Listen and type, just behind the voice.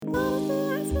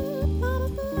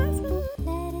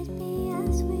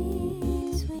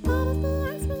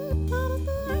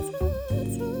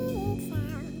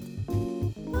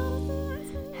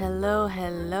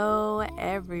Hello,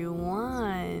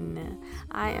 everyone.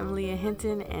 I am Leah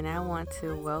Hinton, and I want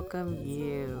to welcome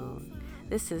you.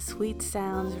 This is Sweet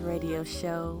Sounds Radio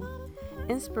Show,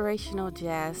 inspirational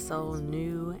jazz, soul,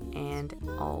 new and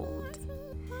old.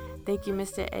 Thank you,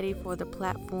 Mr. Eddie, for the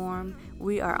platform.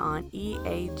 We are on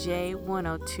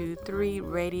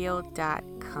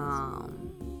EAJ1023radio.com.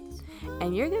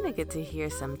 And you're going to get to hear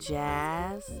some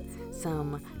jazz,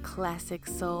 some classic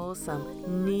soul,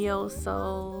 some neo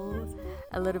soul,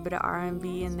 a little bit of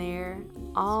R&B in there,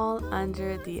 all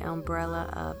under the umbrella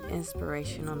of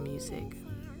inspirational music.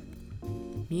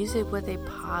 Music with a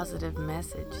positive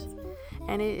message.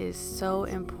 And it is so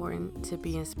important to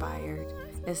be inspired,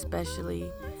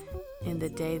 especially in the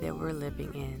day that we're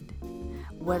living in.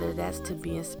 Whether that's to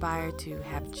be inspired to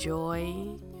have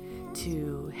joy,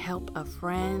 to help a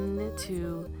friend,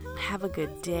 to have a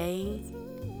good day,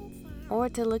 or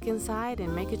to look inside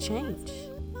and make a change.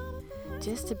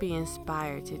 Just to be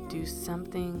inspired to do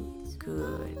something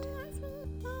good.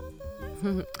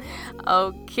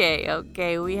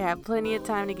 Okay, we have plenty of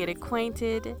time to get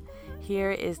acquainted.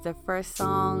 Here is the first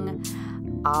song,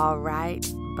 All Right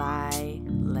by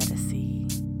Lettucey.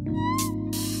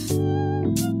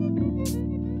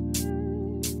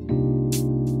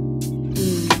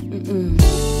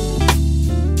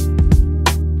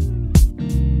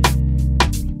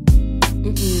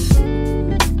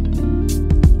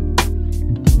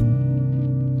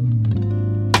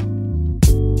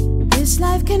 This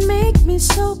life can make me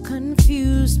so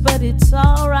confused, but it's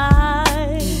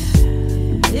alright.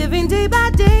 Living day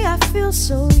by day, I feel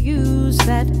so used,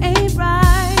 that ain't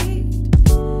right.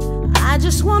 I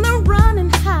just wanna run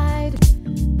and hide,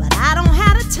 but I don't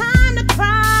have the time to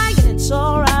cry, and it's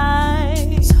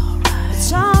alright.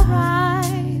 It's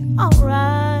alright,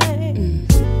 alright.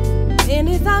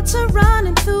 Many thoughts are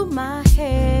running through my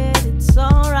head, it's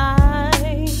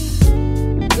alright.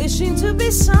 Wishing to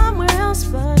be somewhere else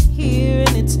but here,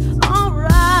 and it's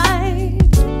alright.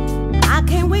 I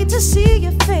can't wait to see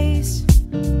your face.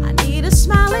 I need a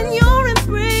smile in your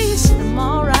embrace. I'm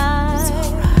alright.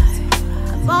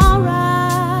 I'm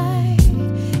alright.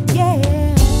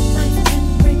 Yeah. Life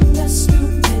can bring us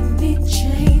through many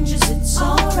changes. It's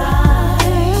alright.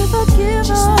 Never give up.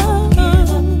 Just don't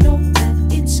give up. Know that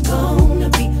it's gonna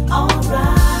be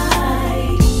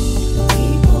alright.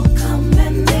 People come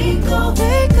and they go.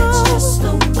 It's just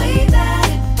the way that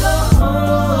it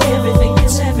goes. Everything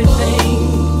is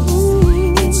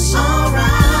everything. It's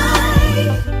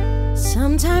alright.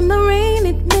 Sometimes the rain,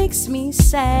 it makes me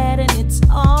sad, and it's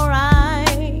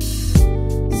alright.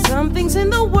 Some things in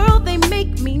the world, they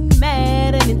make me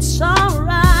mad, and it's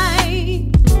alright.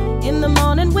 In the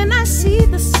morning when I see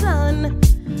the sun,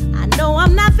 I know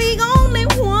I'm not the only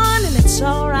one, and it's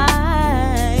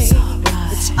alright.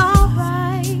 It's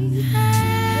alright.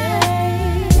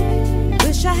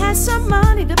 Wish I had some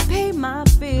money to pay my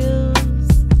bills.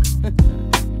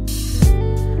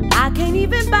 I can't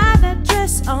even buy that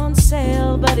dress on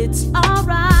sale, but it's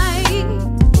alright.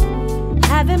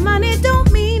 Having money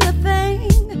don't mean a thing.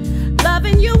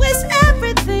 Loving you is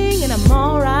everything, and I'm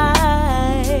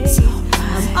alright.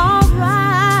 I'm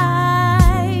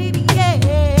alright,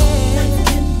 yeah. Life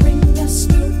can bring us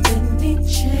through many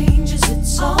changes.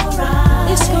 It's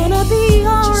alright. It's gonna be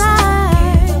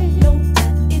alright. Know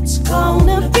that it's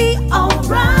gonna be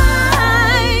alright.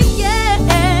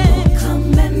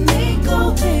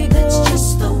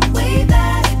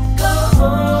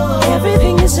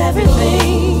 Everything is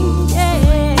everything,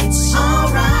 yeah. It's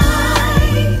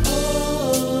alright.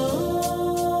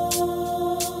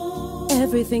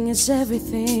 Everything is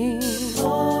everything.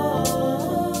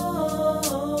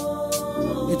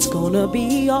 It's gonna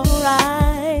be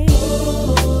alright.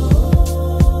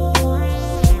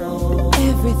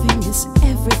 Everything is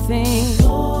everything.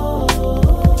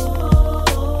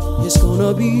 It's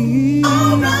gonna be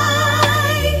alright.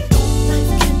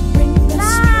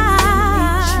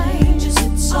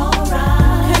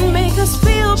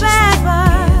 Feel bad,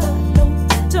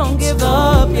 but don't give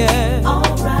up, yeah.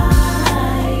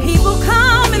 Alright. People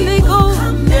come and they go,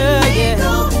 yeah.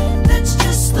 That's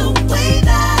just the way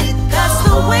that it goes. That's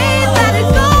the way that it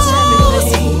goes.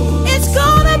 It's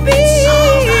gonna be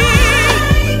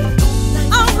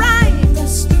alright.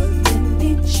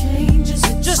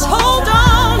 Just hold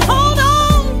on, hold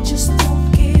on. Just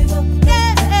don't give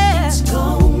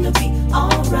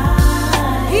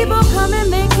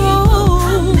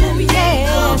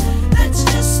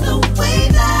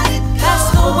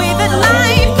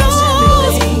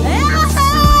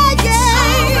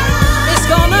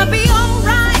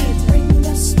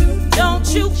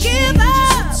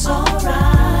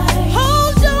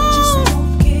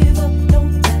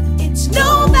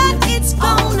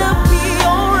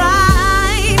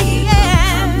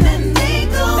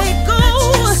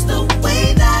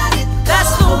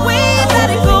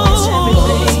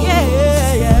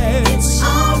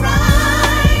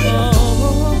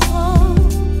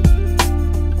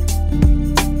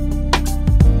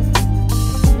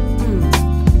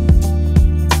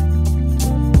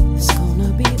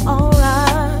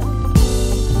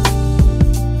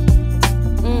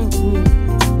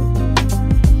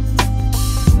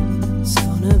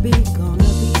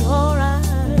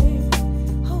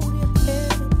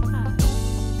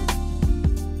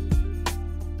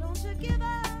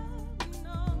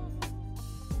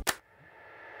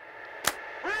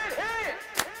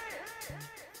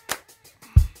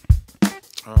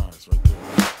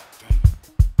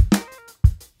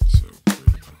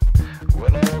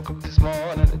woke up this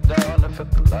morning at dawn, I felt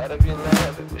the light of your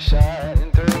love, it was shining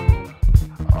through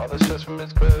all the stress from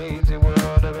this crazy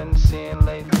world I've been seeing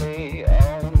lately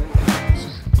on the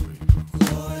news.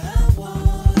 Lord, I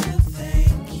wanna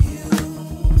thank you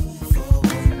for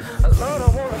Lord, I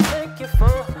wanna thank you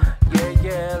for,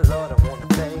 yeah, Lord, I wanna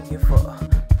thank you for,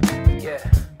 yeah.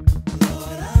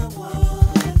 Lord, I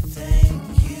wanna thank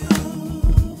you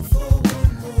for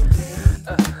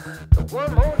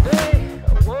One more day,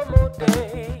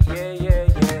 yeah.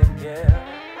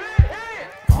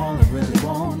 All I really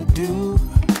wanna do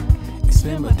is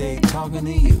spend my day talking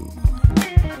to you.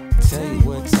 Tell you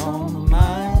what's on my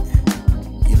mind.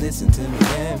 You listen to me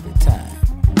every time.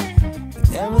 You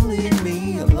never leave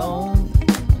me alone.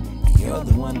 You're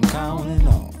the one I'm counting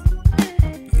on.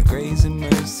 Your grace and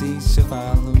mercy shall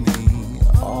follow me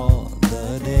all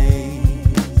the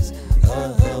days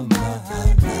of my life.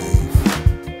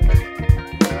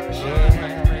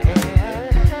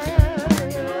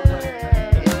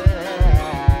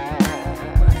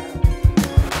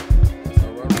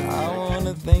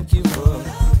 Thank you for. I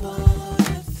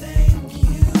wanna thank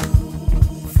you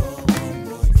for one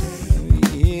more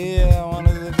day. Yeah, I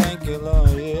wanted to thank you,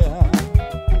 Lord. Yeah.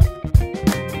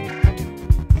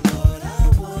 Lord, I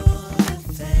wanna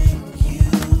thank you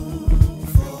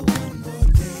for one more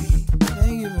day.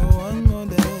 Thank you for one more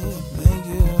day. Thank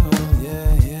you.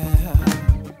 Yeah.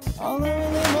 All I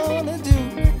really wanna do,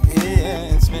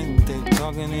 yeah, is spend the day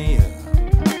talking to you.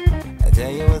 I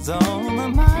tell you what's on my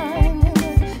mind.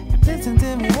 Listen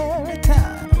to me every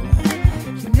time.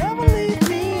 You never leave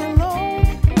me alone.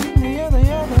 You're the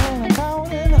one I'm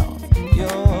counting on.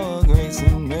 Your grace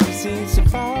and mercy should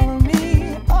follow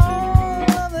me all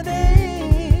of the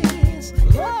days.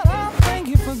 Lord, I thank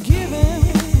you for giving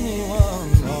me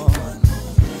one more.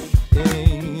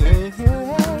 Yeah.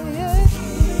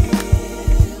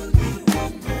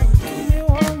 Give me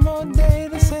one more day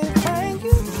to say thank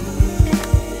you.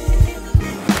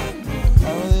 I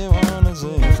really wanna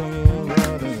say thank you.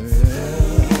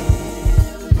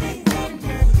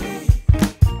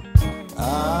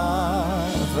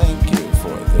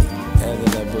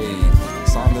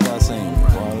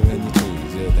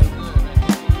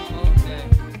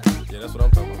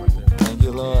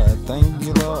 Thank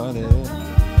you, Lord.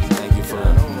 Thank you for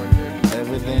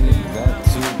everything that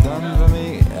you've done for me.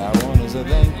 I want to say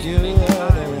thank you, Lord.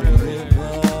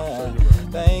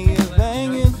 Thank you.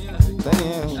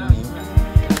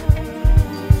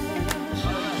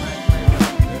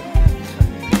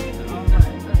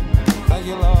 Thank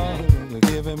you, Lord, for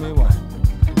giving me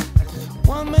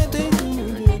one more thing.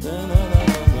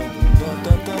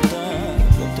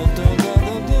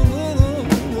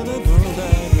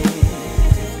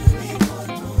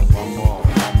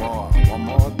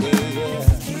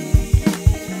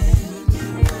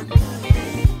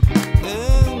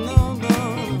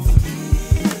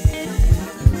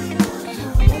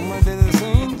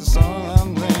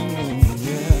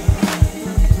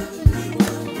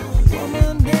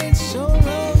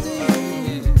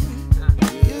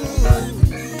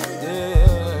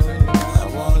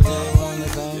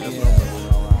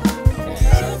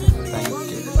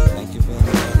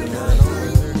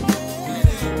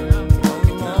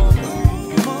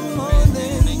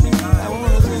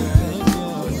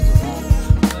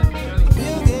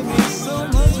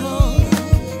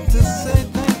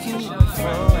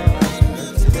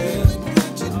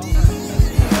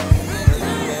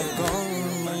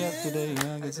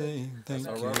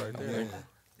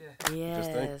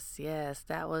 Yes,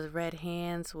 that was Red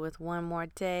Hands with One More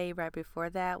Day. Right before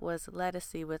that was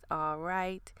Lettucey with All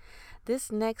Right. This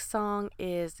next song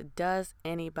is Does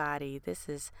Anybody. This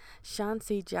is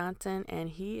Chauncey Johnson, and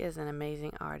he is an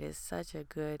amazing artist, such a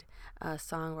good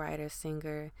songwriter,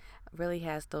 singer. Really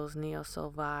has those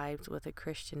neo-soul vibes with a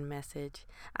Christian message.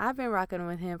 I've been rocking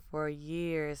with him for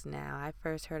years now. I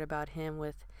first heard about him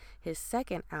with his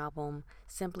second album,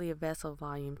 Simply a Vessel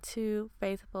Volume 2,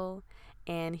 Faithful.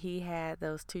 And he had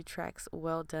those 2 tracks,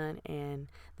 Well Done, and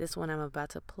this one I'm about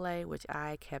to play, which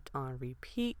I kept on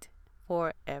repeat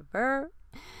forever.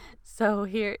 So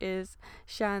here is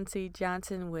Chauncey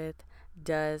Johnson with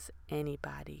Does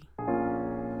Anybody.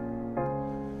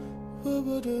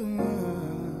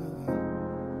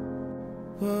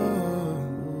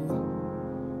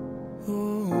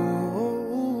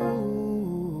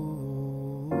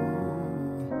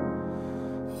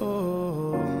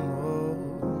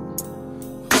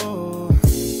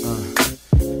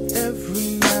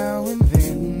 Every now and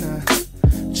then I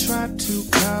try to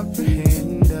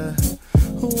comprehend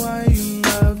why you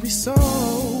love me so.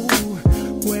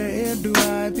 Where do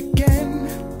I begin?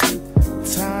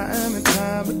 Time and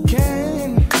time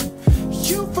again,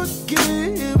 you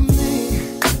forgive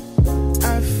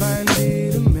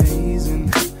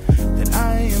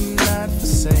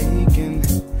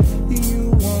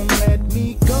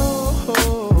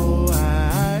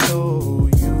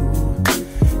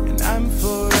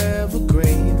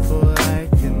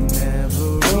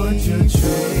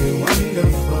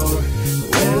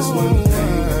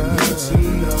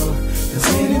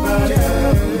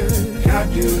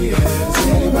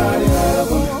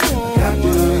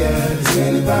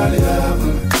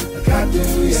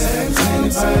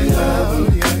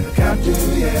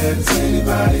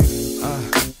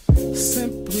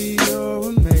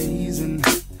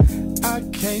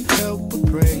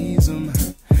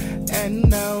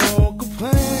and I won't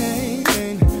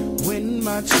complain. When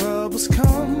my troubles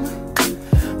come,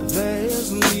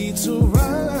 there's no need to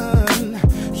run.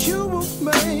 You will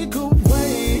make a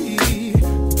way.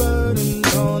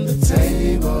 Burdens on the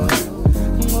table.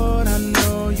 Lord, I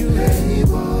know you're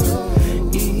able.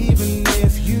 Even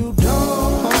if you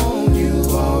don't,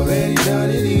 you've already done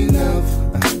it enough.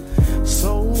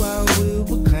 So I will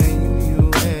proclaim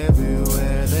you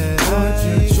everywhere that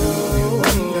I go. You're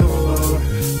wonderful.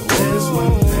 There's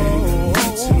one thing I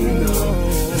need to know.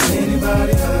 Does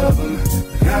anybody love him?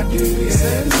 I do,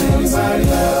 yeah. Does anybody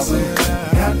love him?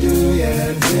 I do,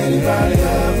 yeah. Does anybody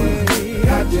love him?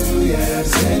 I do, yeah.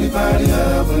 Does anybody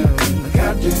love him?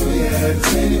 I do, yeah.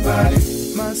 Does anybody?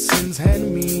 My sins had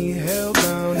me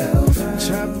hellbound,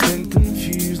 trapped and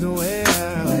confused, no way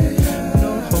out,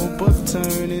 no hope of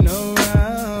turning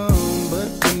around. But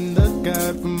when the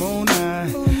God from on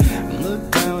high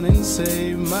looked down and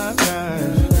saved my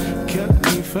life, kept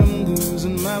me from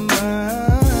losing my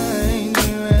mind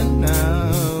here and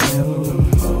now.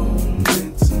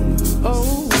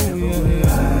 Oh yeah,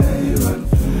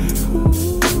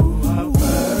 ooh, I'm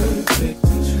perfect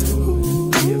and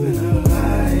true, giving a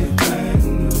life brand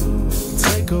new.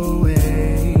 Take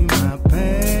away my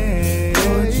pain.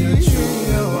 Lord, you're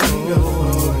true,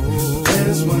 wonderful.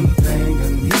 There's one thing I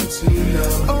need to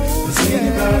know. Does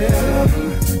anybody love him?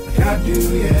 Like I do,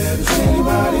 yeah. Does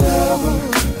anybody love him?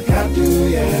 Like I do,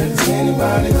 yeah. Does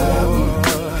anybody love him?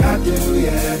 Like I do,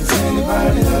 yeah. Does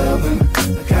anybody love him?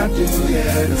 Like I do,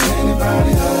 yeah. Does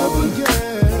anybody love him?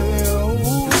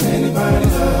 Does anybody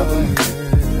love him?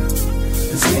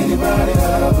 Does anybody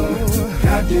love him? Like I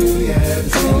do, yeah.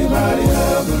 Does anybody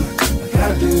love him? Like I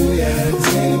do, yeah. Does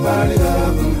anybody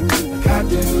love him? Like I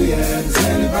do, yeah. Does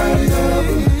anybody love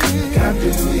him? Like I do,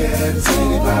 yeah. Does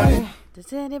anybody?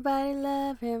 Does anybody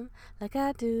love him like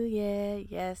I do? Yeah,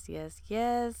 yes, yes,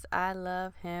 yes. I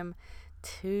love him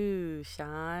too,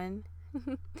 Sean.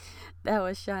 That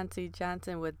was Sean T.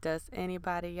 Johnson with Does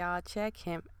Anybody. Y'all check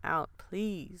him out,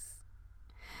 please.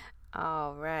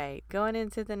 All right, going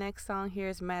into the next song,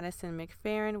 here's Madison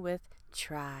McFerrin with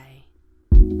Try.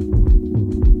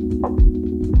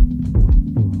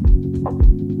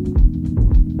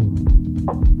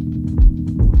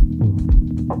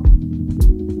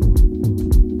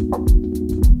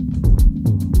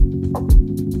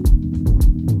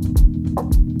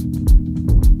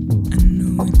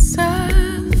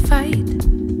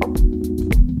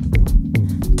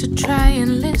 Try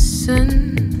and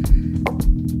listen,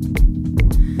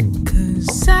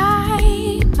 'cause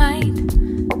I might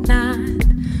not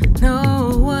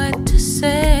know what to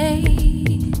say.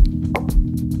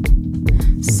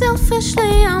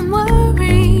 Selfishly, I'm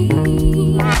worried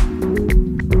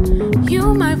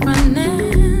you might run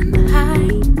and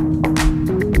hide.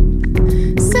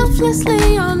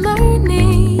 Selflessly, you're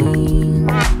learning.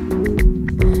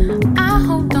 I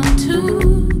hold on to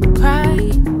pride.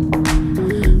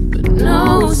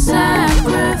 No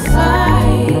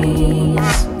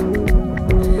sacrifice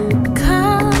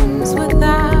comes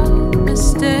without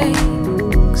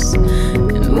mistakes,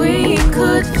 and we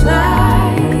could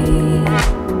fly.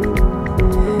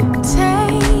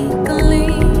 Take a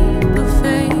leap of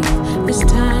faith. It's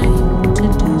time to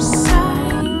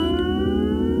decide.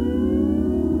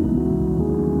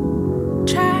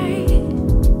 Try.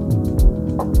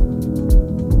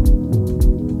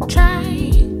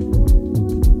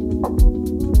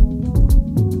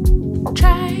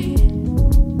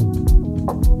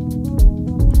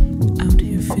 Out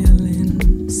here feeling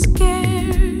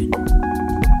scared,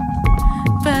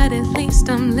 but at least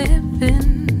I'm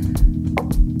living.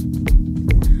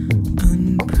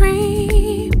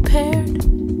 Unprepared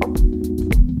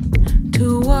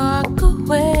to walk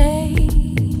away.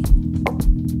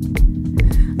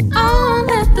 I'll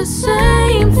let the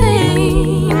same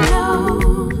thing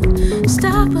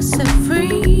stop us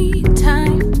every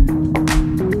time.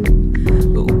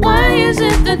 But why is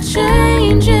it that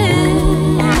changing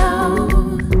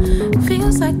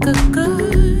feels like a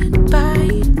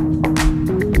goodbye,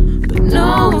 but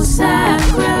no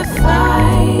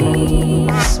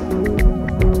sacrifice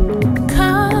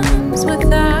comes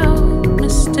without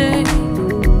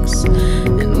mistakes,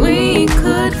 and we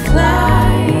could fly.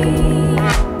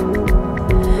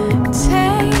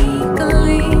 Take a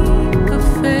leap of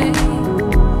faith.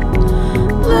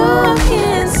 Look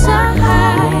inside,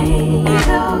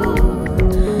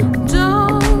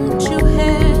 don't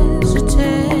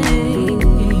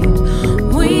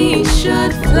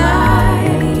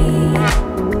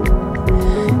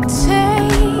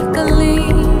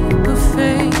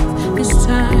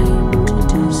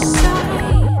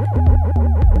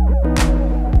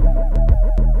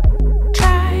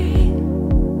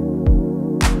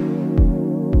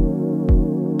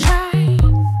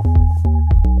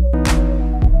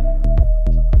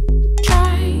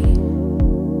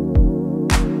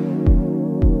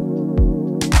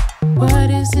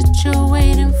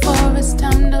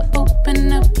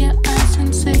open up your eyes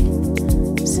and see.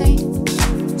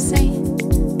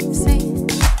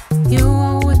 You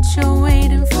are what you're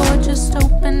waiting for. Just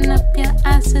open up your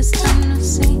eyes. It's time to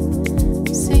see.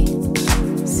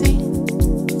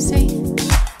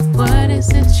 What is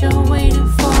it you're waiting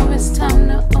for? It's time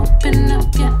to open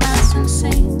up your eyes and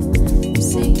see.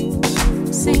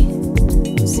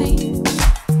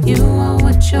 You are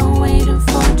what you're waiting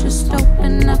for. Just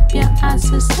open up your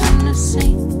eyes. It's time to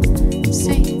see.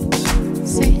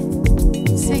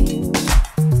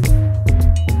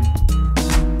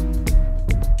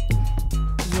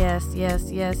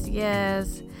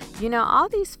 Yes. You know, all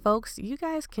these folks, you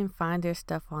guys can find their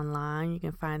stuff online. You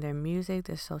can find their music,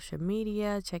 their social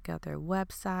media, check out their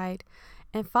website,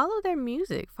 and follow their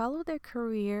music, follow their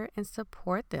career, and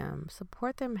support them.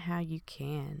 Support them how you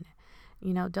can.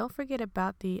 You know, don't forget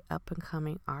about the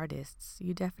up-and-coming artists.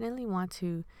 You definitely want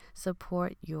to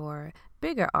support your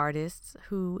bigger artists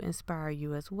who inspire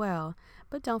you as well,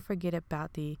 but don't forget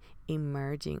about the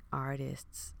emerging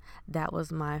artists. That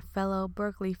was my fellow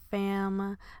Berkeley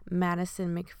fam,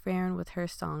 Madison McFerrin, with her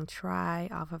song Try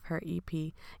off of her EP,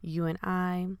 You and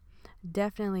I.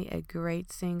 Definitely a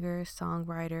great singer,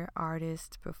 songwriter,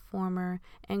 artist, performer,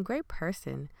 and great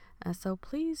person. So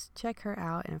please check her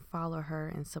out and follow her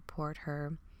and support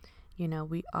her. You know,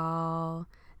 we all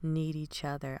need each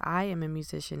other. I am a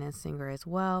musician and singer as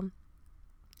well.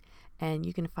 And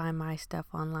you can find my stuff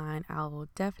online. I will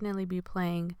definitely be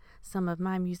playing some of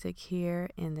my music here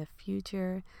in the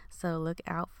future. So look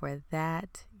out for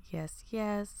that. Yes.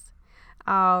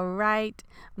 All right,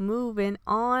 moving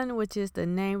on, which is the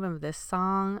name of the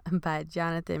song by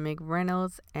Jonathan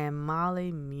McReynolds and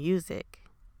Molly Music.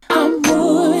 I'm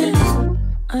moving.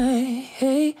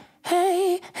 Hey.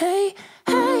 I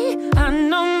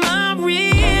know my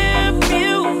rear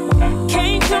view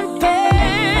can't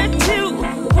compare to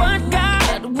what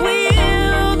God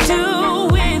will do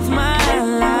with my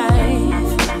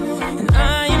life. And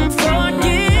I am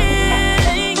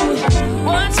forgetting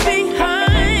what's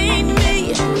behind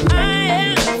me. I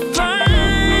have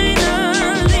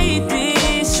finally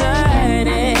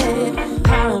decided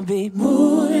I'll be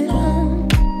moving on.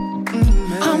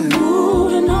 I'm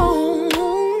moving on.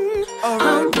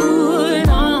 I'm moving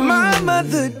on. My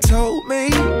mother told me,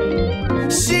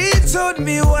 she told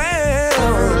me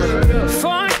well,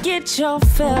 forget your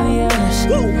failures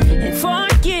and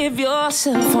forgive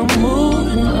yourself. I'm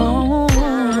moving on.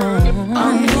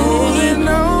 I'm moving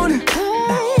on.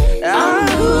 I'm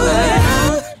moving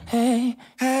on. Hey.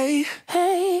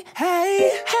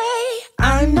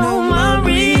 I know my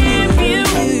rear view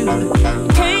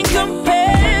Can't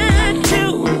compare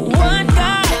to what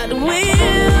God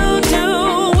will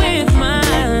do with my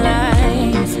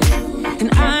life. And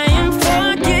I am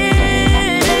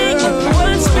forgetting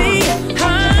what's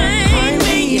behind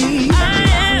me. I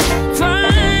have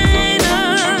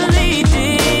finally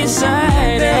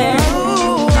decided.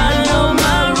 I know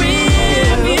my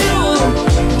rear view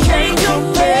can't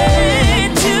compare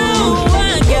to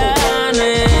what God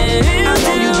will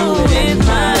do with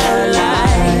my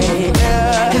life.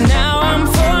 And now I'm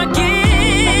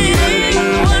forgetting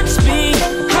what's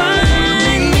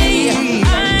behind me. I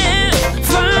have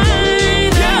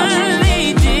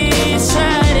finally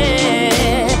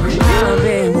decided I'll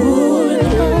be moving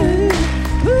on.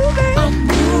 I'm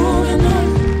moving on.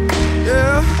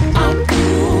 Yeah. I'm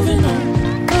moving on.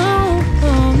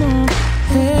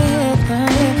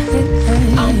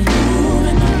 I'm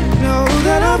moving on. Know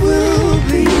that I will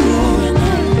be.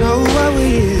 Know I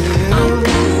will.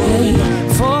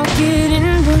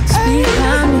 Forgetting what's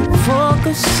behind me,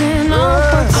 focusing on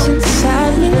what's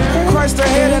inside me. Christ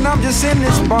ahead and I'm just in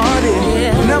this body.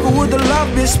 Never would the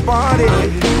love be spotted.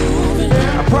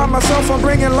 I pride myself on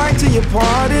bringing light to your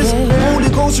parties. Holy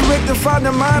Ghost, you rectify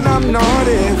the mind, I'm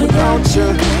naughty. Without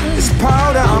you, it's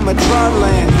powder, I'm a dry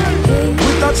land.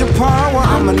 Without your power,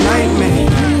 I'm a nightmare.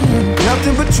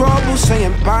 Nothing but trouble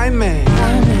saying bye, man.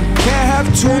 Can't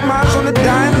have two minds on a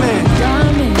diamond.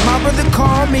 My brother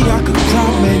called me, I could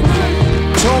cry, man.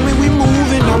 Told me we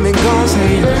moving, I'm in God's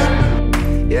hands.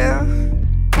 Yeah.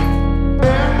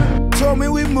 Told me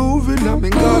we moving, I'm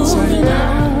in God's hands.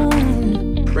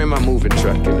 Bring my moving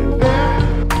truck in.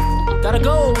 Gotta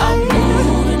go. Told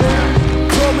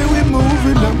me we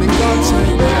moving, I'm in God's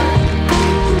hands.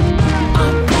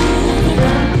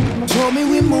 Told me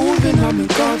we moving, I'm in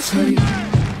God's hands.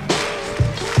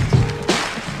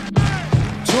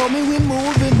 Told me we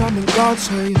moving, I'm in God's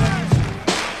hands.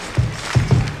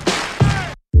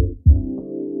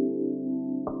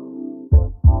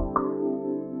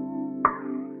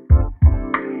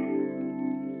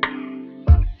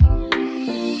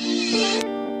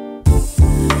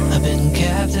 I've been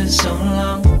captive so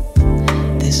long.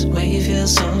 This wave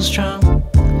feels so strong.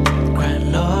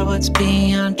 Crying, Lord, what's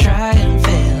beyond trying,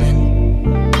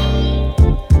 failing?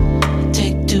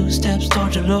 Take 2 steps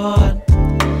toward your Lord,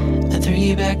 and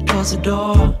 3 back towards the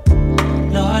door.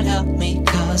 Lord, help me,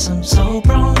 'cause I'm so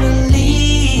prone to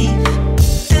leave.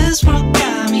 This world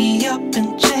got me up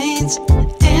in chains,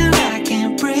 and I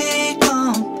can't break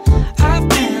them. I've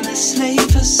been a slave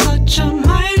for such a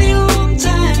mighty long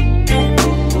time.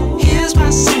 Here's my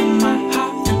sin, my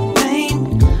heart and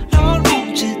pain. Lord,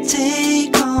 won't you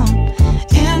take them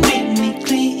and make me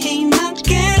clean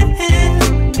again?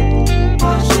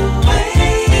 Wash away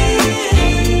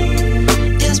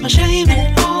is my shame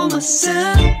and all my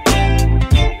sin.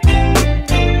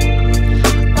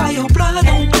 By your blood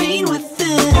I'm clean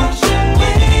within. Wash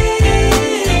away,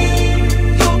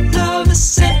 your love has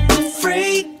set me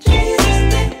free. Jesus,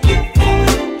 thank you for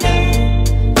your blood.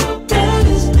 Your blood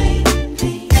has made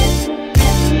me clean.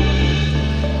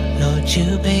 Lord, you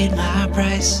paid my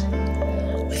price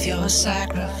with your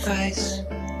sacrifice.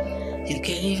 You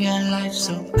gave your life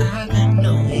so I could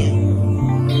know you.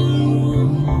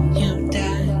 You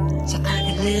died so I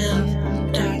could live.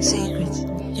 Dark secrets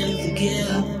you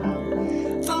forgive.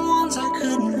 For ones I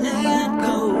couldn't let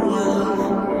go of.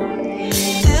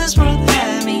 This world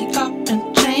had me up in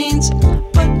chains,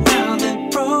 but now they're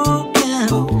broken.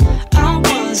 I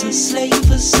was a slave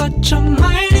for such a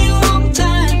mighty long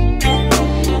time.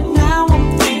 Now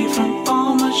I'm free from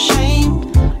all my shame.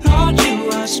 Lord, you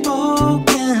have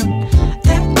spoken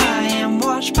that I am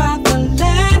washed by the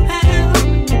Lamb.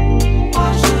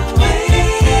 Wash away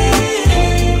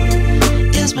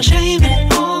is my shame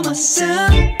and all my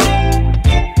sin.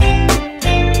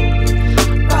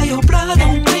 By your blood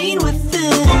I'm clean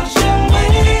within. Wash away,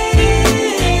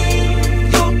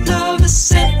 your love has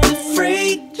set me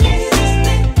free. Jesus,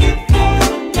 thank you for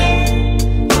your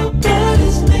blood. Your blood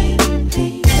has made me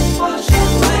clean. Wash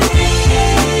away,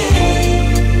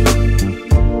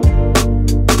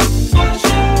 wash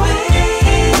away,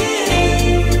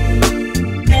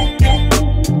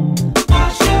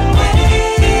 wash away.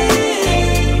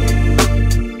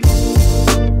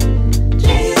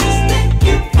 Jesus, thank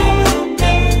you for your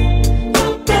blood.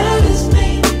 Your blood has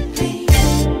made me clean.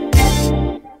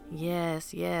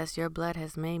 Yes, yes, your blood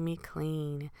has made me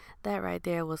clean. That right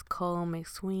there was Cole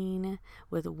McSween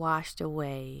with Washed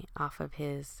Away off of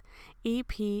his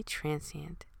EP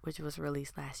Transient, which was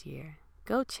released last year.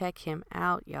 Go check him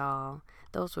out, y'all.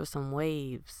 Those were some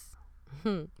waves.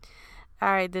 All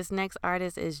right, this next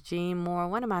artist is Gene Moore,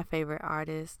 one of my favorite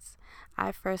artists.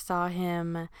 I first saw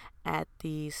him at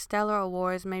the Stellar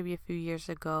Awards maybe a few years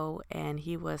ago, and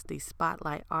he was the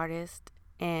Spotlight Artist,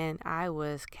 and I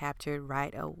was captured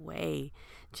right away.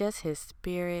 Just his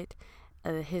spirit,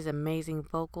 his amazing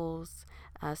vocals,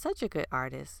 such a good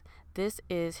artist. This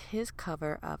is his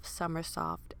cover of Summer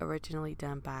Soft, originally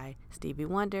done by Stevie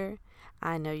Wonder.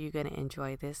 I know you're going to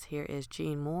enjoy this. Here is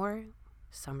Gene Moore,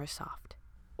 Summer Soft.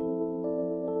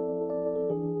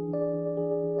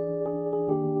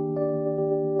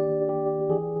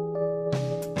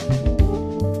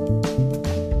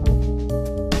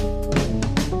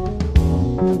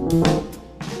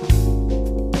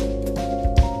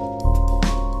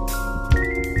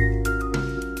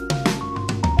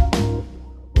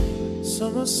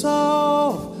 Summer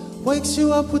soft wakes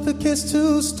you up with a kiss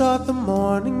to start the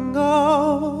morning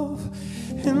off.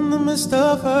 In the midst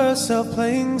of herself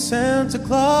playing Santa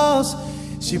Claus,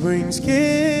 she brings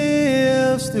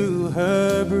gifts through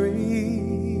her breeze.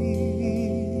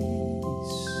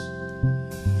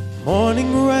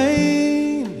 Morning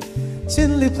rain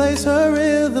gently plays her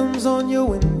rhythms on your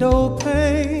window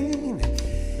pane,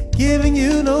 giving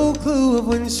you no clue of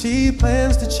when she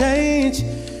plans to change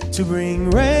to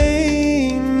bring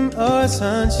rain or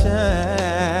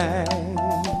sunshine.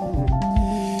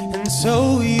 And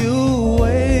so you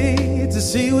wait to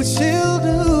see what she'll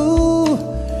do.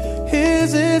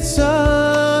 Is it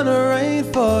sun or rain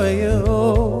for you?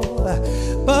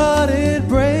 But it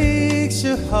breaks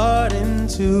your heart in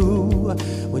two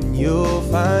when you'll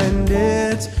find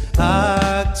it's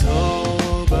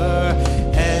October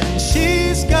and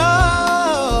she's gone.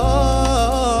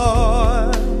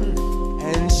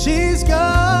 She's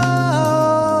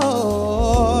gone,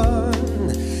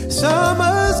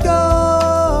 summer's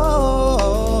gone,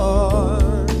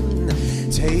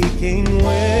 taking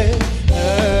with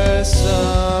her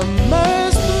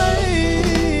summer's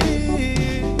play.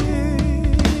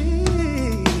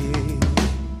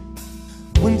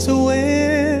 Winter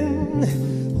wind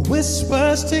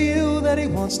whispers to you that he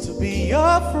wants to be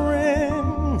your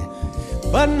friend,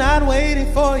 but not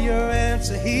waiting for your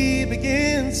answer, he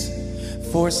begins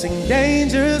forcing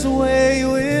danger's way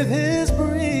with his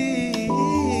breeze.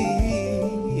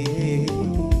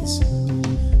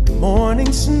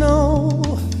 Morning snow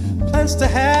plans to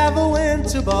have a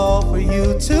winter ball for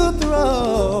you to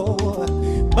throw,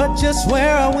 but just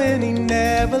swear when he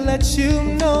never lets you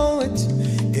know it.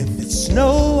 If it's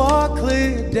snow or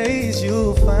clear days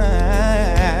you'll find.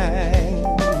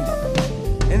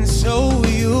 And so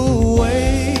you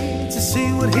wait to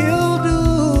see what he'll do.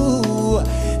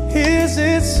 Is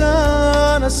it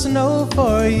sun or snow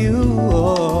for you?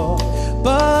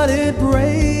 But it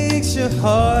breaks your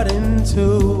heart in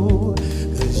two,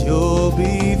 'cause you'll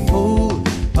be fooled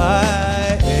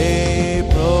by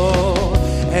April.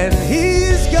 And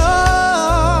he's gone,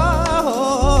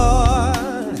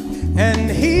 and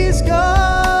he's gone.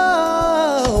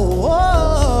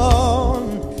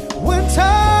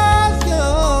 Winter's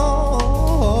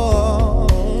gone.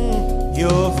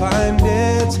 You'll find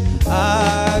it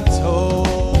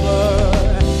October,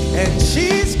 and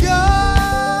she's gone,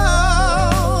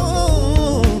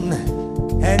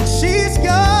 and she's gone.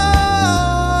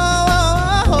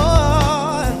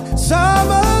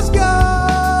 Summer's gone.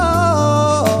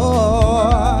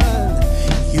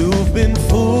 You've been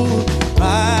fooled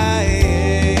by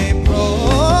April,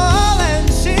 and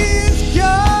she's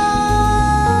gone,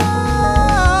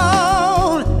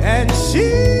 and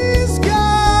she's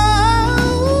gone,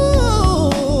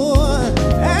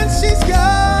 and she's gone.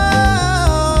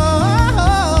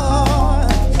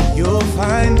 You'll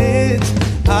find it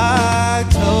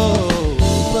October.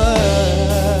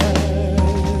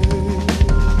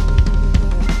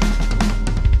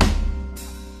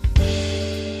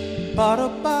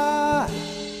 Ba-da-ba,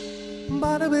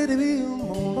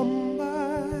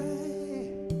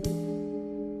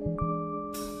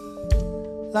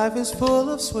 ba-da-ba-da-bee-bum-bum-bye. Life is full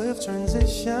of swift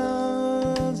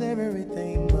transitions.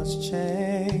 Everything must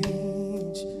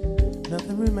change.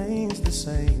 Nothing remains the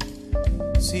same.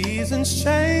 Seasons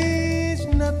change.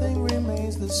 Nothing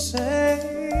remains the same.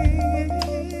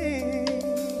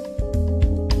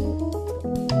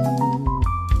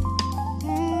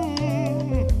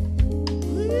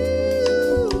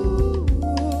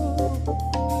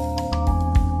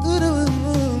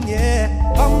 Yeah.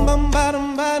 Bum bum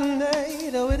bottom bottom day.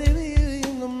 Do it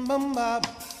bum bum bum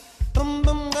bum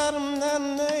bum bottom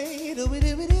bottom day. Do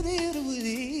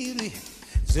it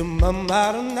zum bum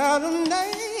bottom bottom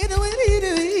day. Do it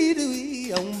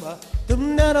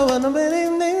dum da da one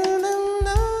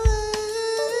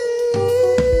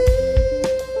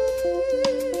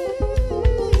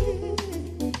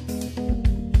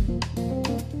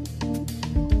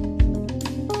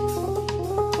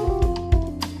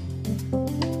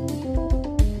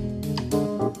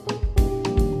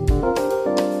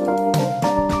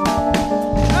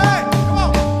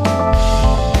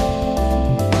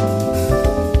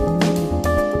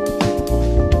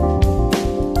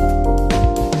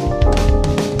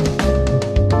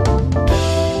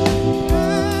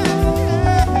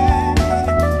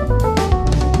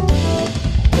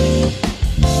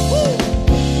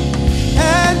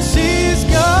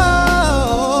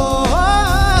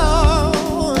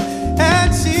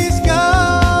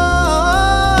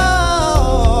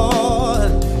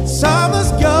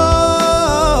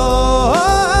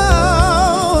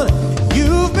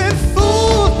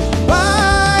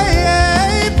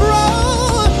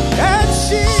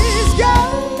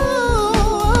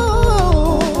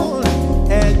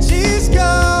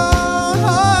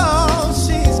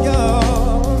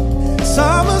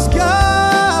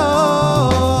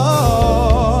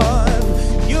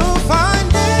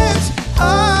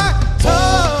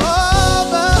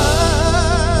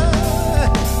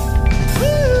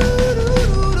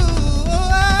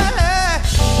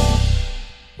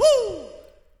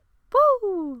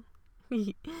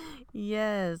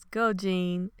Yes, go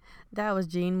Gene. That was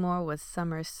Gene Moore with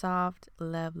Summer Soft.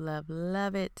 Love, love,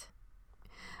 love it.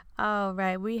 All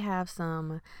right, we have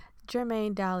some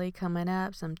Jermaine Dolly coming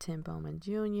up, some Tim Bowman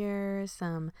Jr.,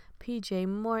 some PJ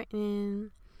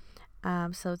Morton.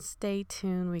 So stay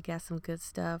tuned. We got some good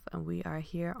stuff, and we are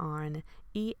here on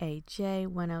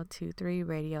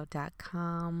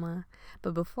EAJ1023radio.com.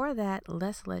 But before that,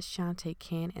 let's let Shantae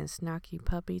Ken and Snarky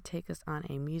Puppy take us on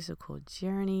a musical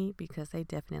journey, because they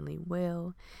definitely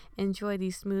will. Enjoy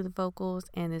these smooth vocals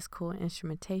and this cool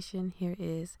instrumentation. Here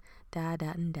is Da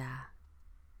Da Da.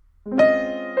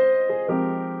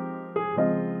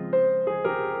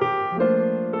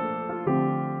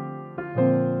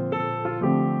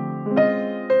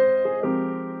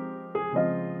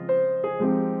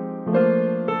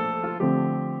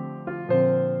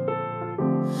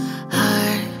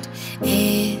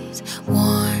 Is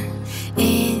warm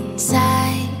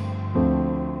inside.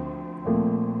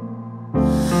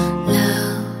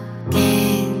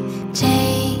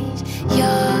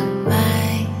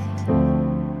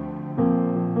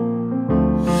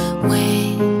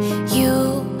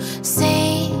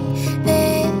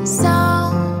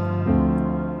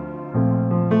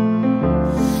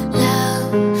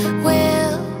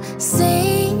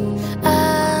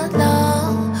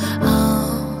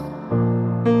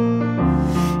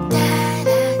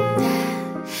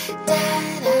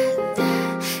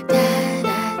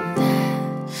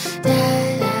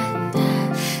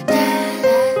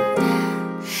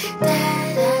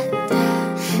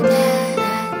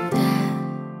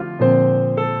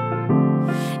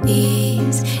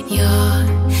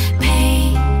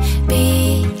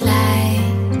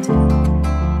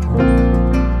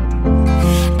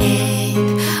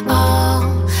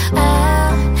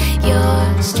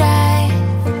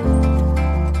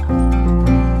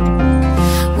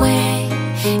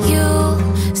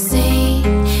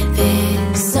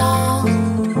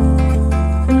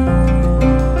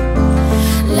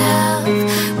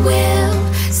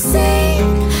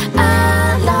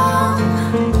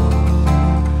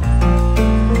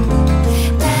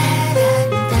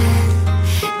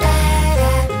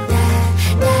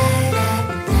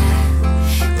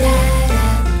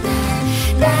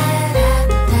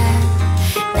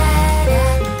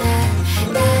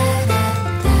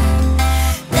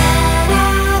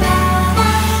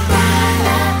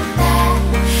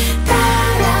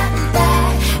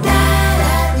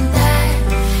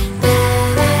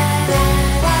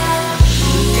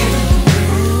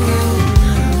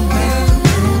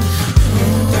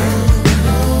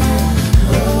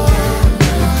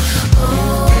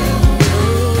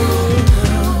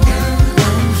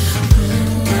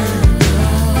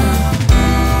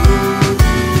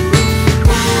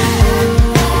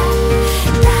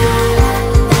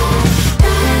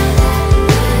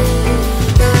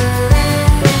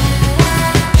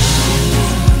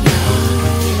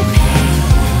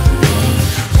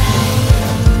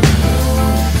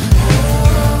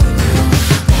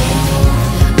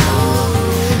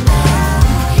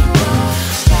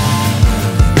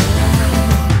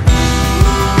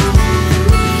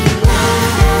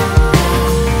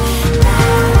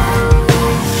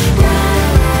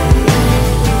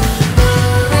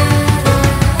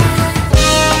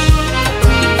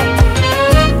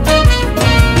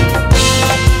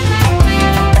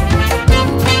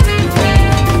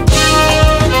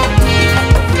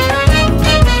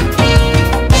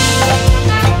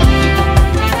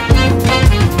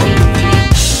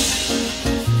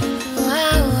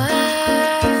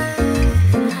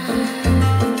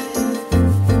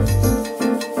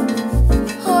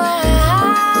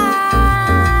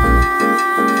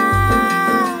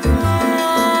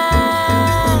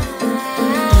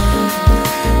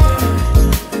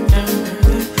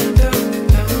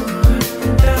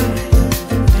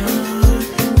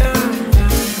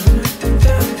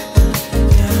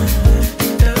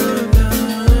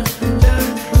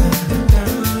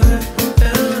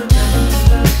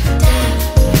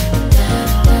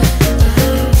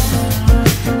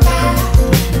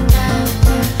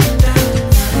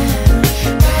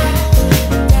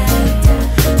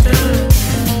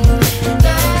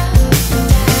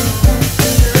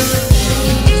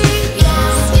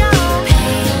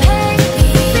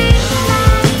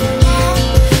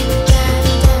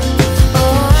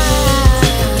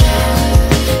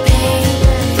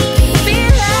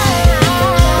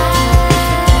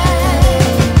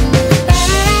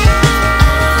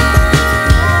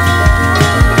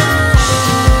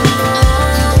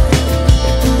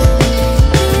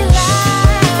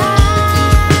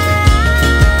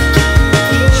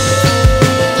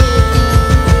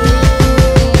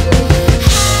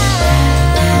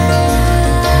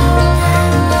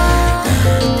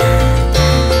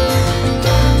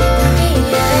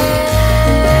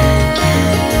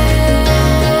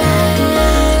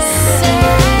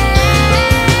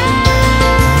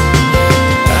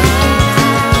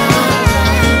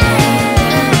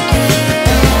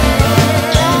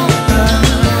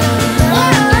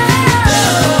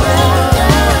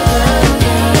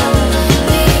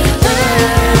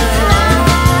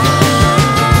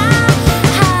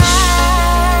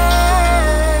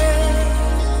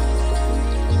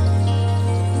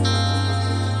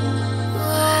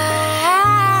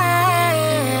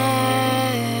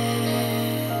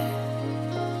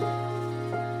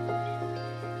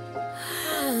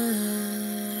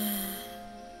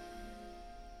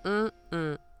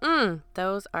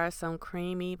 Those are some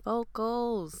creamy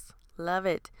vocals. Love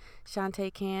it.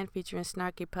 Shantae Can featuring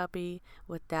Snarky Puppy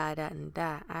with Da Da and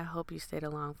Da. I hope you stayed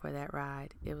along for that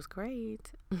ride. It was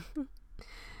great.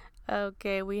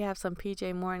 Okay, we have some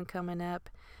PJ Morton coming up.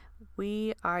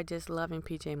 We are just loving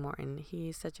PJ Morton.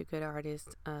 He's such a good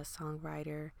artist,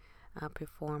 songwriter,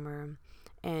 performer,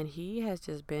 and he has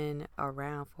just been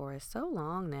around for so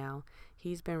long now.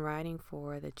 He's been writing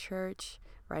for the church,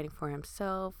 writing for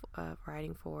himself,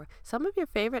 writing for some of your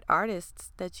favorite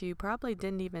artists that you probably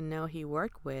didn't even know he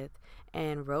worked with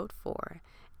and wrote for.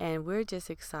 And we're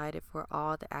just excited for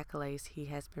all the accolades he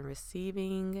has been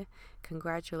receiving.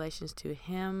 Congratulations to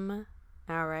him.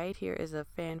 All right, here is a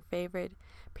fan favorite,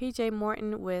 PJ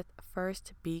Morton with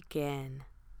First Begin.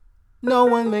 No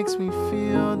one makes me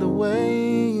feel the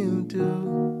way you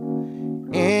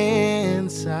do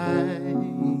inside.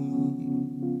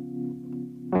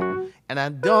 And I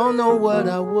don't know what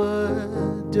I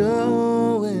would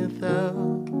do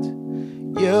without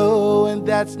you, and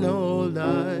that's no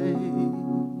lie.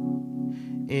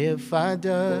 If I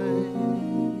die,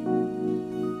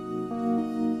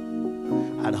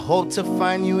 I'd hope to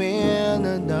find you in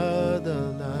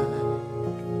another life,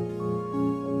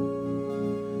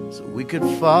 so we could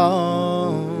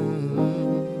fall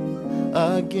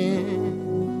again,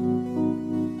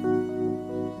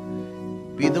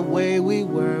 be the way we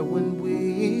were when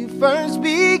we first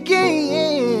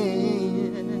began,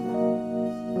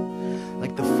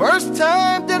 like the first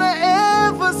time that I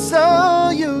ever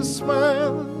saw you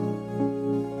smile.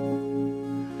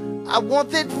 I want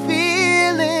that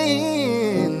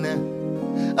feeling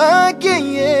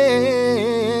again.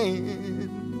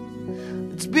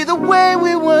 Let's be the way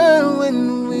we were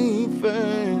when we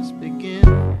first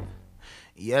began.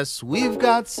 Yes, we've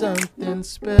got something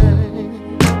special.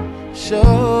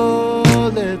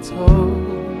 Let's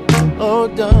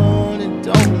hold on and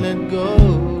don't let go.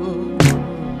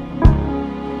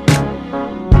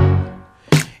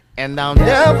 And I'll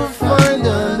never find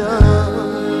another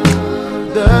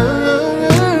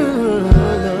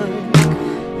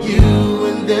you,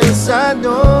 and this I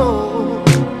know.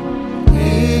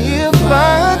 If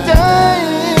I die,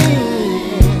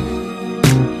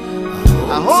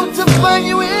 I hope to find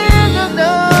you in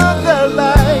another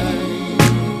life,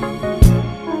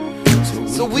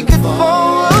 so we could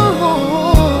fall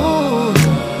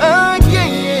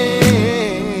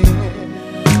again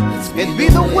and be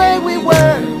the way we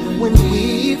were when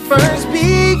we first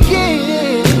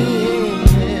began.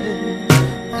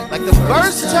 Like the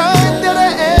first time that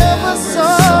I ever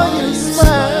saw you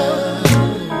smile.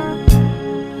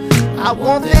 I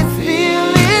want that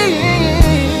feeling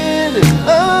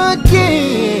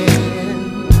again.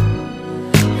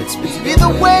 Let's be the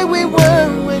way we were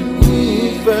when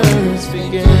we first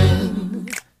began.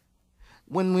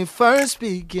 When we first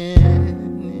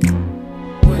began.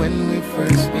 When we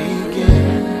first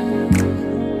began.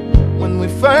 When we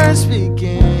first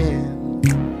began.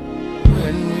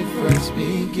 When we first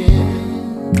began.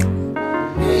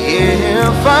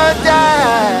 If I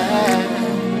die,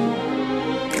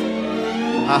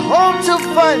 I hope to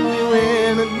find you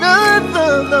in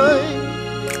another life,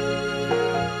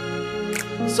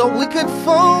 so we could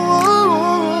fall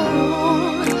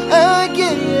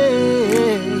again.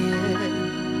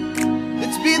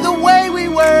 Let's be the way we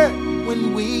were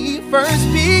when we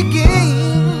first began.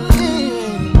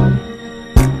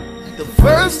 The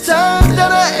first time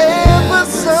that I ever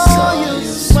saw you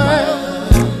smile.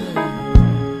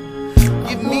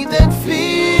 Give me that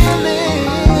feeling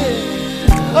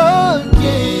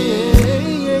again.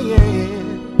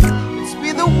 Let's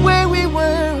be the way we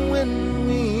were when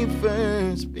we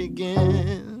first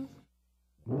began.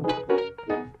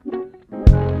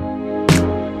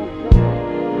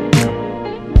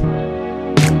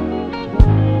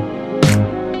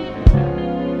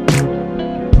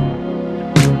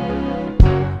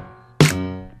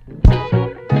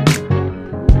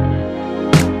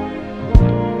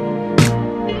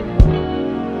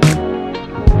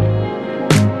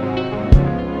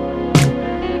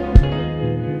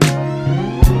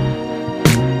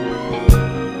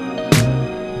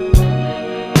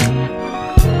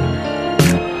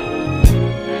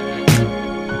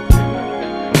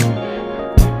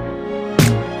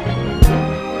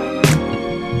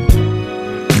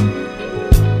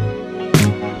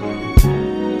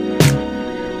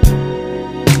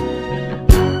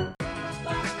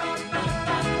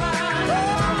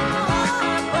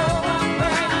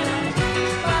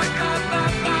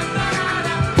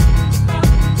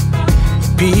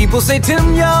 People say,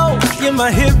 Tim, yo, you're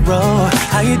my hero.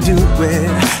 How you do it?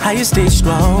 How you stay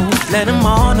strong? Let them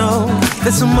all know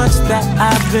there's so much that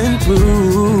I've been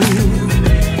through.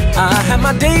 I have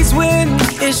my days when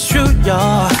it's true,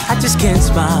 y'all. I just can't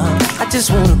smile, I just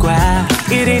wanna cry.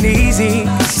 It ain't easy,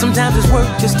 sometimes it's work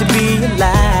just to be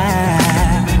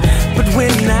alive. But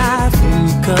when I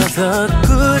think of the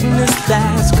goodness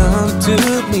that's come to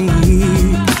me,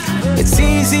 it's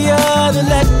easier to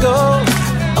let go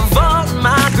of all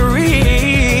my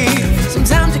grief.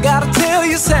 Sometimes you gotta tell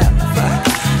yourself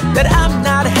that I'm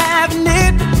not having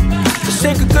it. Just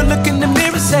take a good look in the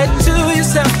mirror, say to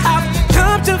yourself, I've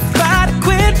come to fight or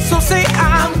quit. So say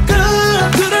I'm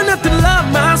good, good enough to love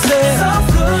myself,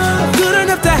 good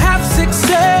enough to have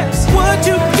success. What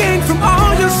you gain from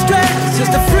all your stress is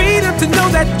the freedom to know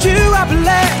that you are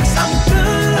blessed. I'm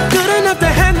good, good enough to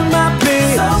handle my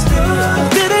bills,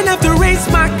 good enough to raise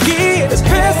my kids.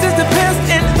 Past is the past,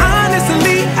 and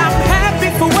honestly, I'm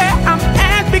happy for where I'm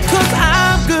at because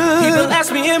I'm good. People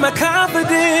ask me, am I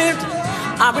confident?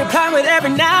 I reply with every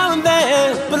now and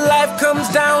then, but life comes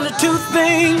down to two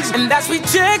things, and that's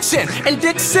rejection and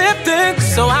acceptance.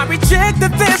 So I reject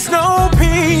that there's no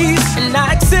peace, and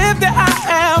I accept that I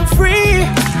am free.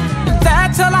 And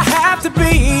that's all I have to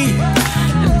be,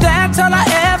 and that's all I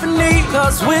ever need.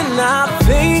 Cause when I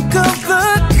think of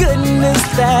the goodness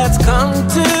that's come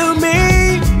to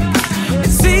me,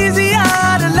 it's easier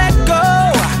to let go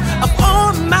of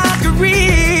all my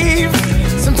grief.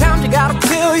 Sometimes you gotta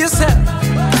tell yourself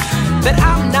that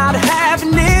I'm not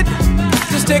having it.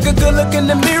 Just take a good look in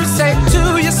the mirror, say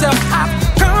to yourself, I've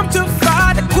come to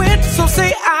fight or quit. So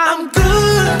say I'm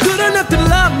good, good enough to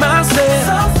love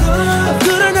myself,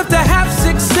 good enough to have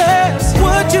success.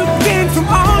 What you gain from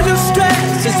all your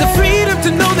stress is the freedom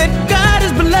to know that God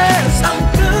is blessed. I'm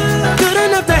good, good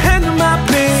enough to handle my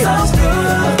bills,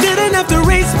 good enough to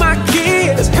raise my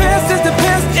kids. Past is the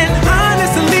past, and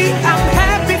honestly, I'm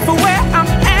happy for where I'm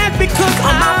at because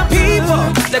I'm people.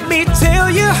 Let me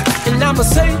tell you, and I'ma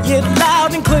say it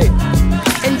loud and clear,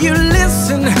 and you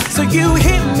listen, so you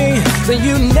hear me, so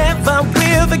you never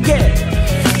will forget.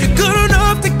 You're good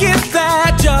enough to get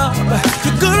that job,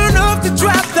 you're good enough to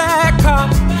drive that car,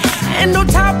 and on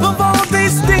top of all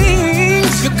these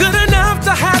things, you're good enough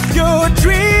to have your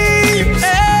dreams.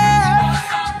 Yeah,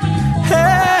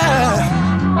 yeah.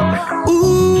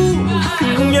 Ooh,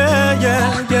 yeah,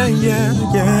 yeah, yeah, yeah,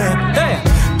 yeah.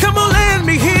 Hey, come on, let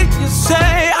me hear you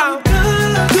say I'm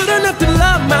good enough to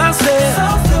love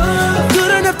myself,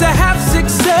 good enough to have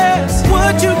success.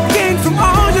 What you gain from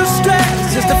all your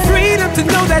stress is the freedom to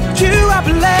know that you are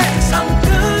blessed. I'm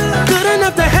good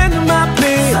enough to handle my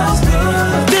bills,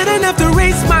 good enough to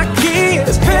raise my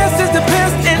kids. Past is the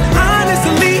past, and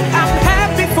honestly, I'm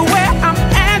happy for where I'm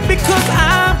at because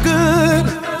I'm good.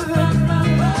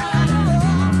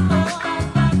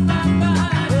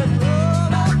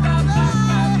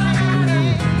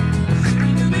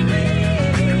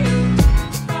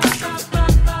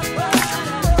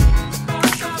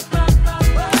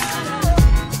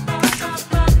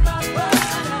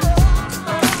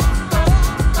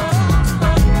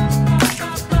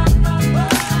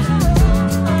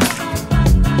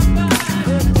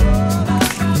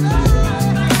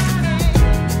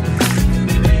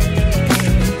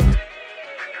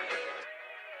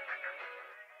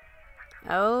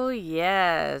 Oh,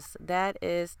 yes, that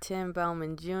is Tim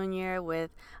Bowman Jr.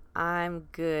 with I'm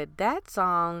Good. That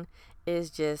song is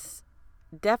just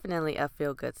definitely a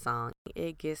feel-good song.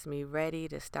 It gets me ready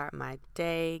to start my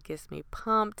day, gets me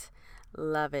pumped.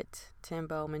 Love it. Tim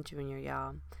Bowman Jr.,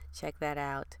 y'all. Check that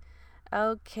out.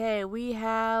 Okay, we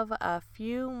have a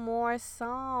few more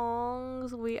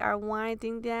songs. We are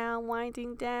winding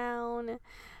down.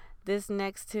 This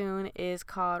next tune is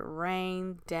called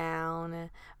Rain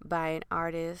Down by an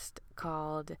artist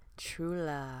called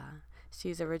Trula.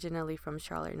 She's originally from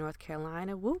Charlotte, North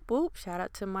Carolina. Whoop, whoop. Shout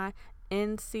out to my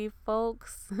NC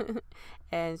folks.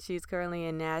 And she's currently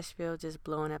in Nashville, just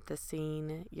blowing up the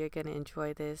scene. You're going to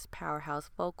enjoy this. Powerhouse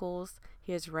vocals.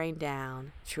 Here's Rain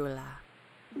Down, Trula.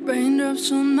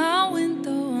 Raindrops on my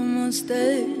window, almost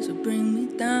days will bring me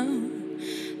down.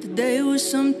 Today was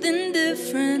something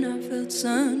different. I felt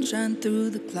sunshine through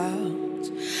the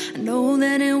clouds. I know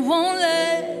that it won't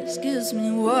last, gives me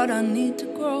what I need to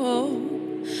grow.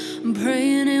 I'm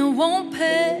praying it won't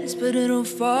pass, but it'll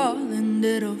fall and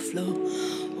it'll flow.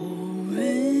 Oh,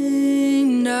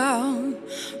 rain down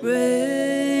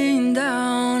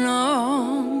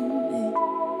on me.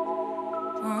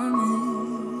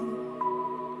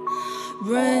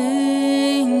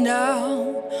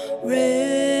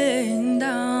 Rain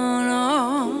down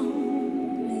on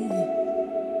me.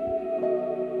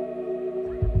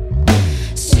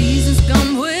 Seasons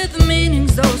come with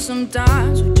meanings, though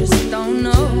sometimes we just don't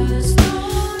know.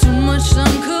 Too much sun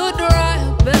could dry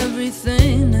up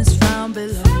everything that's found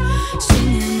below.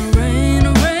 Singing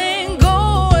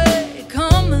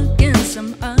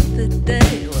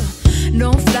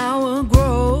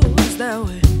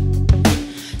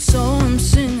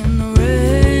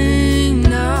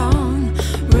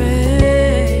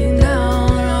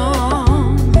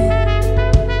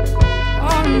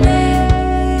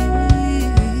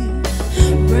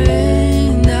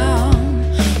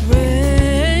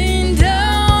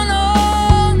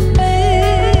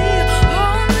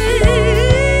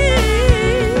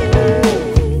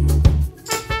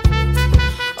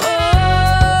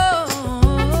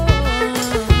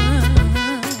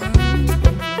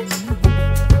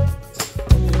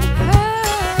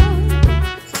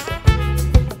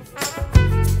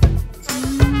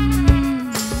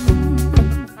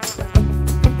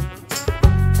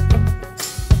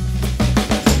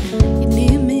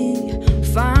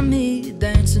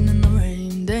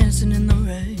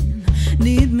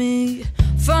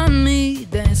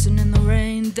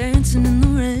dancing in the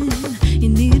rain. You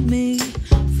need me,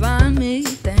 find me,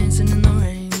 dancing in the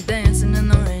rain, dancing in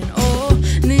the rain. Oh,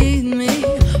 need me,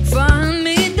 find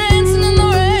me, dancing in the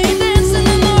rain, dancing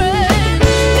in the rain.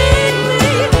 Need me,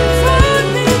 find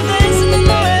me, dancing in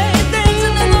the rain,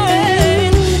 dancing in the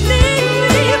rain. Need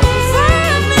me,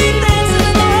 find me, dancing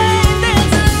in the rain,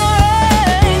 dancing in the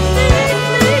rain.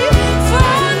 Need me,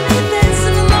 find me,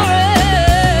 dancing in the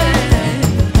rain.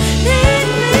 Need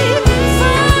me,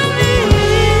 find me.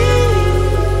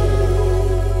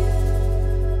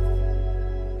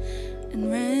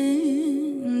 And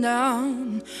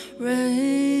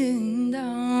rain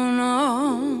down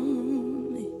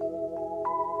on me.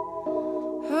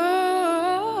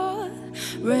 Oh,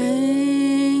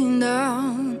 rain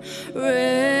down on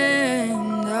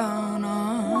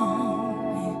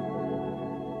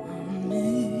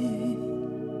me.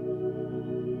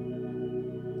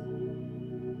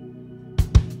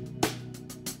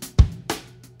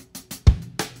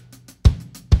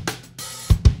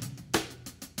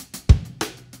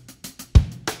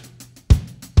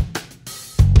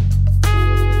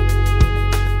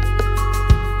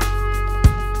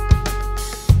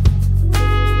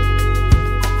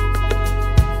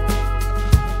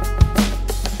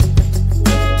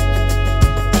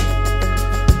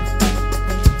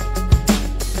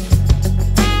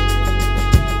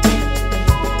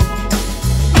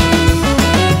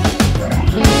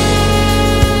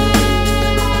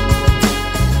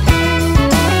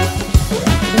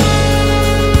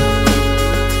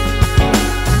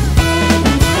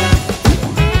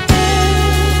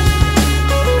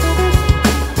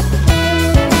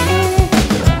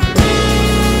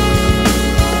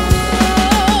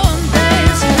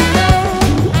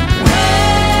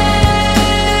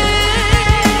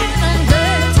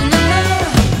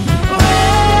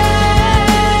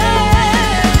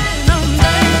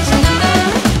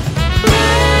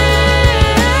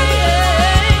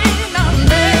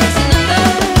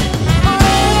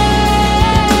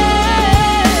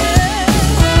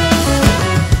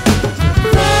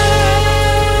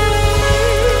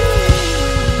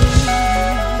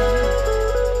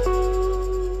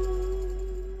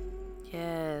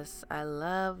 Yes, I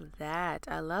love that.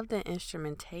 I love the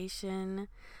instrumentation.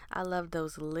 I love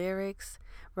those lyrics.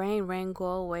 Rain, rain, go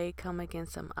away, come again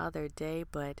some other day,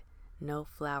 but no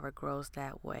flower grows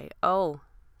that way. Oh,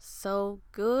 so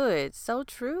good. So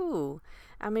true.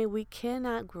 I mean, we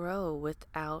cannot grow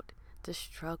without the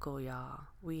struggle, y'all.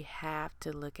 We have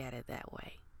to look at it that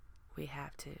way. We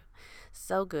have to.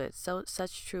 So good.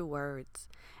 Such true words.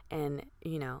 And,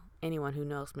 anyone who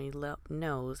knows me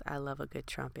knows I love a good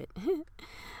trumpet.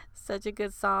 Such a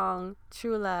good song,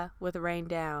 Trula with Rain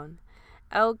Down.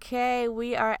 Okay,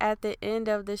 we are at the end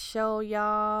of the show,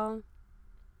 y'all.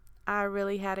 I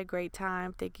really had a great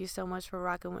time. Thank you so much for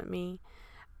rocking with me.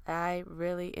 I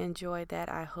really enjoyed that.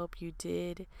 I hope you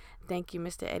did. Thank you,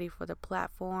 Mr. Eddie, for the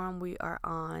platform. We are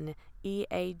on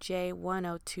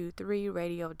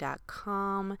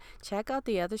EAJ1023radio.com. Check out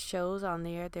the other shows on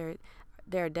there. There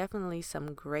are definitely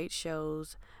some great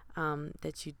shows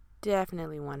that you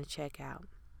definitely want to check out.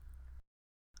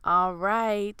 All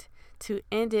right. To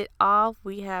end it off,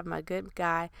 we have my good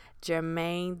guy,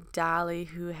 Jermaine Dolly,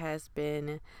 who has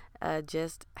been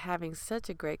just having such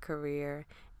a great career.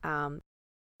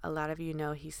 A lot of you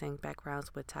know he sang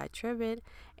backgrounds with Ty Tribbett,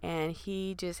 and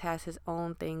he just has his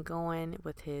own thing going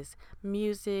with his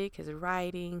music, his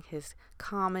writing, his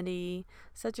comedy.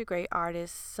 Such a great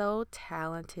artist, so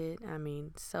talented. I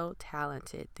mean, so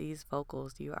talented. These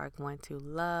vocals you are going to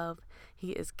love.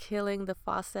 He is killing the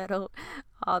falsetto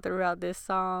all throughout this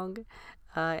song,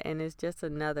 and it's just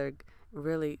another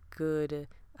really good,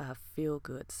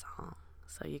 feel-good song.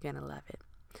 So you're going to love it.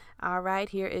 All right,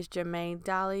 here is Jermaine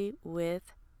Dolly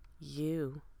with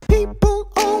You.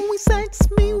 People always ask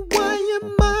me why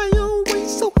am I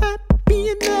always so happy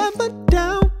and never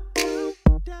down.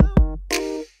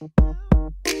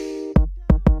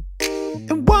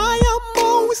 And why I'm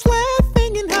always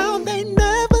laughing and how they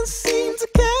never seem to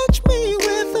catch me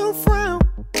with a frown.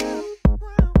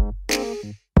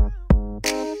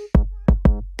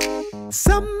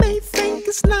 Some may think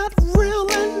it's not real,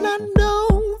 and I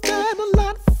know that a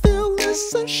lot feel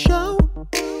it's a show.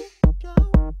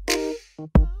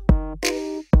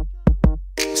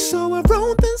 So I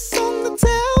wrote this song to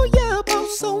tell you about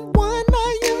someone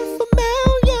I am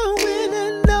familiar with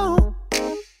and know.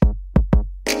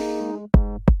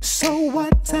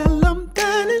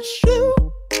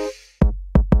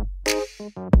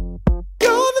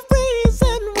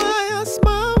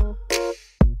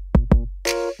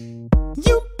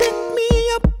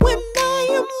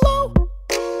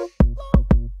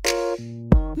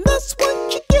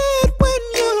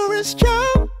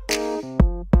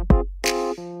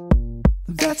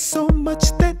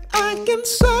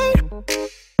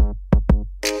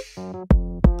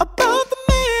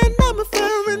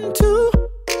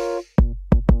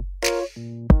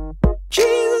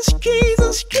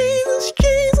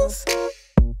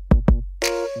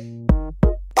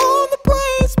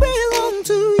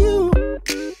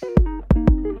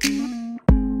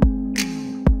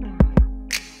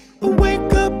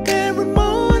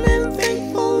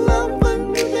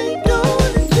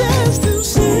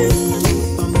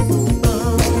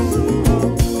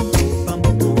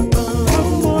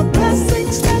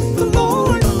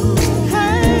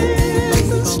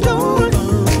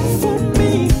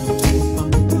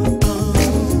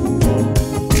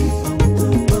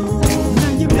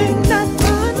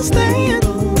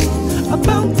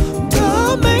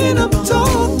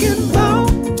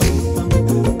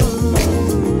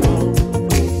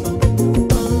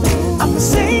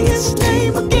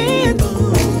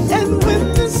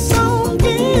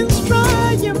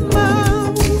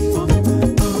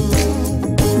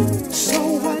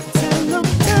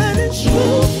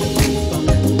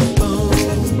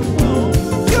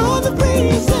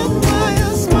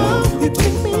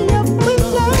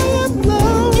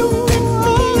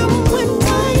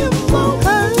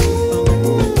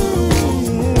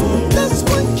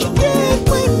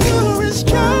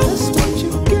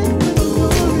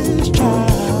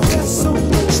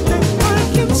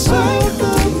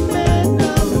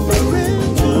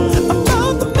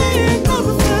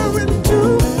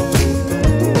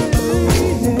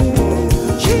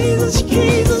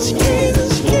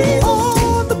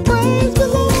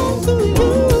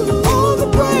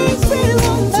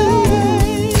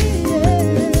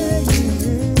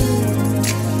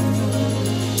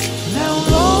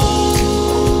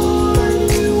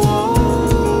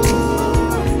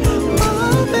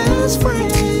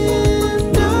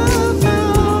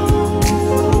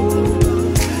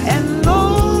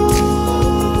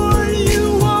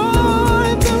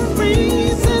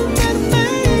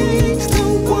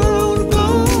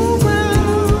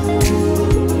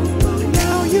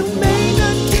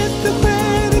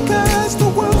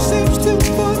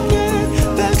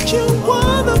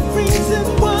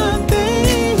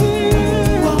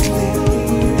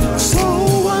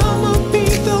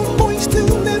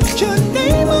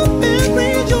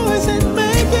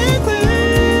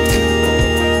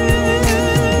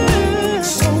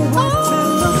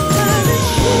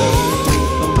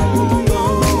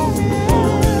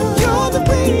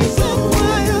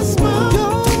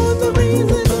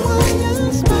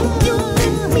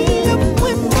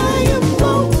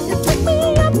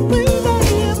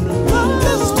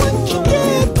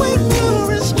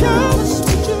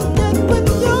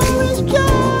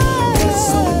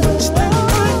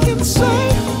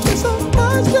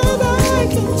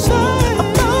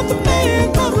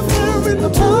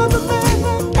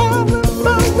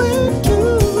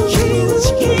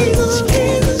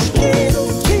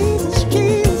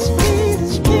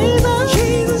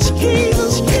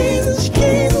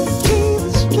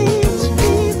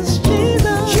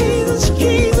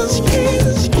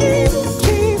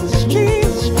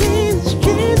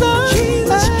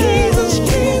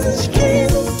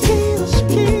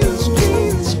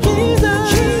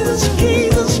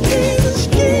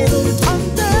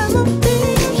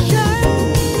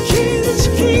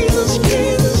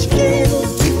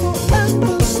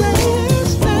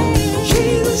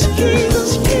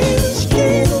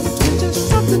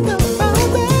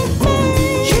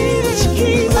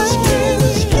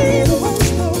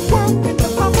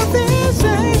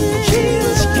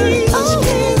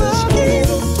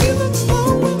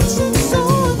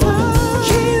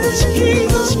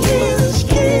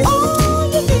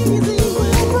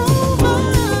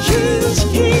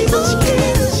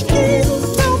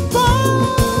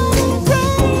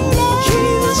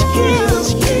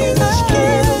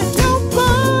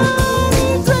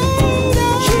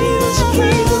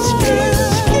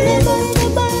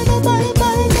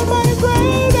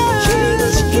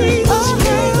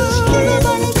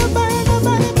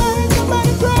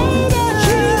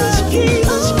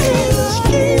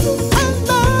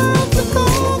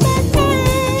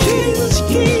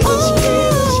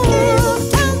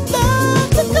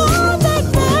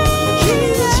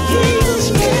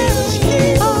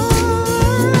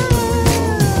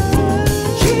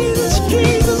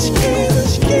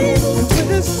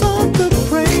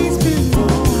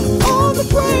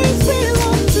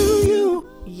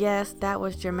 Yes, that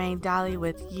was Jermaine Dolly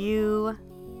with You.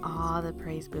 All the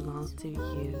praise belongs to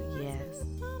you. Yes.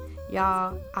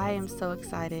 Y'all, I am so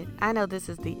excited. I know this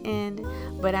is the end,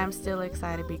 but I'm still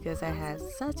excited because I had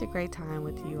such a great time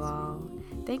with you all.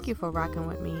 Thank you for rocking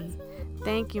with me.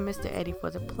 Thank you, Mr. Eddie,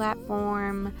 for the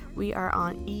platform. We are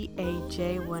on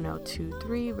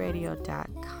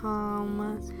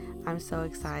EAJ1023radio.com. I'm so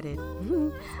excited.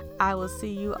 I will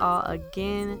see you all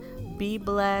again. Be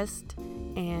blessed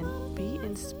and be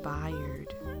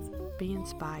inspired. Be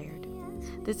inspired.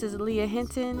 This is Leah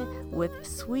Hinton with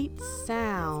Sweet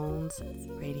Sounds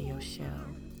Radio Show.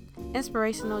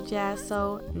 Inspirational jazz,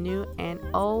 soul, new and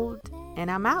old,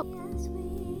 and I'm out.